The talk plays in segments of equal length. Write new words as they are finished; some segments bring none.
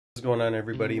What's going on,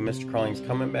 everybody? Mr. Crawling's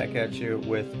coming back at you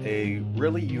with a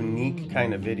really unique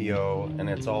kind of video, and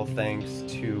it's all thanks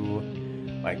to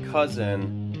my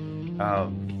cousin.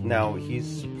 Now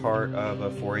he's part of a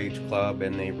 4-H club,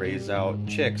 and they raise out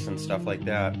chicks and stuff like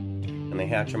that, and they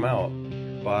hatch them out.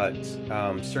 But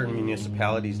certain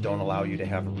municipalities don't allow you to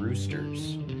have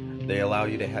roosters. They allow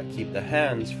you to keep the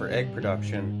hens for egg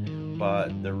production,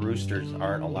 but the roosters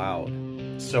aren't allowed.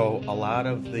 So a lot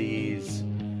of these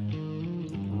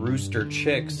rooster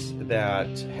chicks that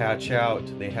hatch out,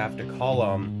 they have to cull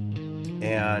them,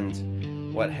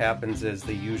 and what happens is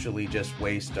they usually just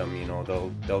waste them. You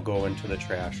know, they'll go into the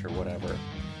trash or whatever.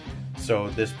 So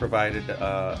this provided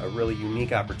a really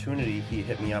unique opportunity. He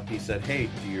hit me up, he said, "Hey,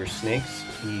 do your snakes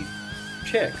eat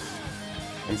chicks?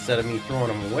 Instead of me throwing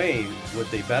them away, would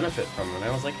they benefit from them?" And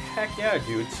I was like, "Heck yeah,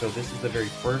 dude." So this is the very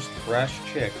first fresh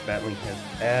chick Bentley has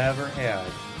ever had,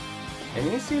 and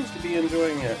he seems to be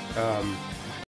enjoying it.